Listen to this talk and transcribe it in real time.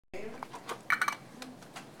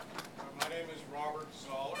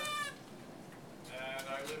RobertZaller, and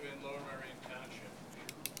I live in Lower Merion Township.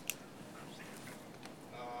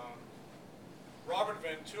 Robert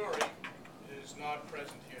Venturi is not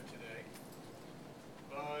present here today,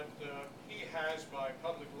 but he has, by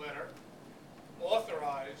public letter,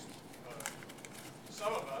 authorized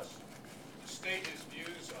some of us to state his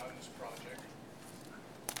views on this project,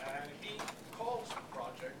 and he calls the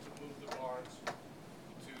project to move the barns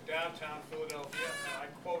to downtown Philadelphia, and I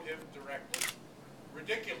quote him directly,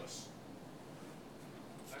 ridiculous.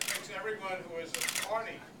 That makes everyone who is a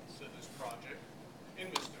party to this project, in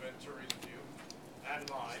Mr. Venturi's view, and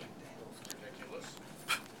mine, ridiculous.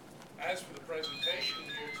 As for the presentation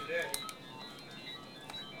here today,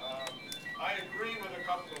 I agree with a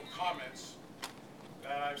couple of comments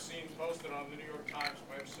that I've seen posted on the New York Times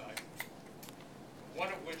website, one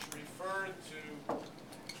of which referred to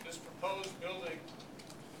this proposed building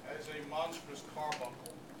as a monstrous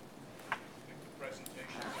carbuncle. I think the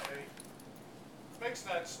presentation today makes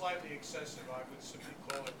that slightly excessive. I would simply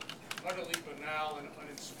call it utterly banal and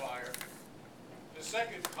uninspired. The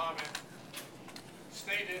second comment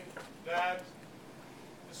stated that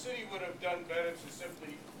the city would have done better to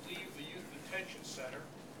simply leave the youth detention center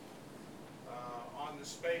on the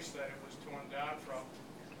space that it was torn down from,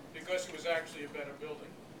 because it was actually a better building.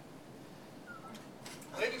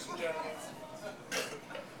 Ladies and gentlemen,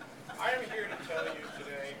 I am here to tell you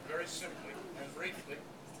today, very simply and briefly,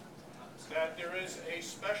 that there is a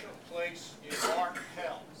special place in art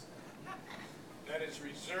hell that is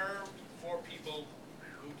reserved for people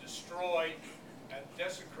who destroy and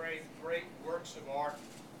desecrate great works of art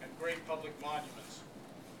and great public monuments.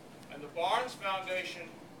 And the Barnes Foundation,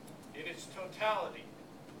 in its totality,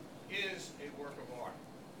 is a work of art.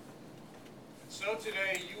 And so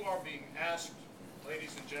today you are being asked,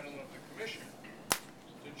 ladies and gentlemen of the Commission,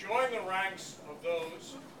 to join the ranks of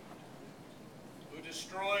those who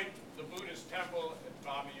destroyed the Buddhist temple at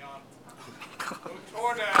Bamiyan, who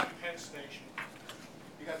tore down Penn Station.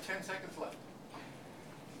 You got 10 seconds left.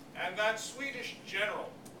 And that Swedish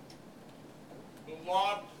general who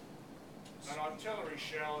lobbed an artillery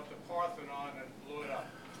shell at the Parthenon and blew it up.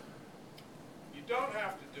 You don't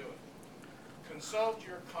have to do it. Consult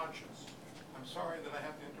your conscience. I'm sorry that I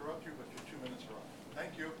have to interrupt you, but your 2 minutes are up.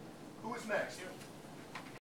 Thank you. Who is next? Thank you.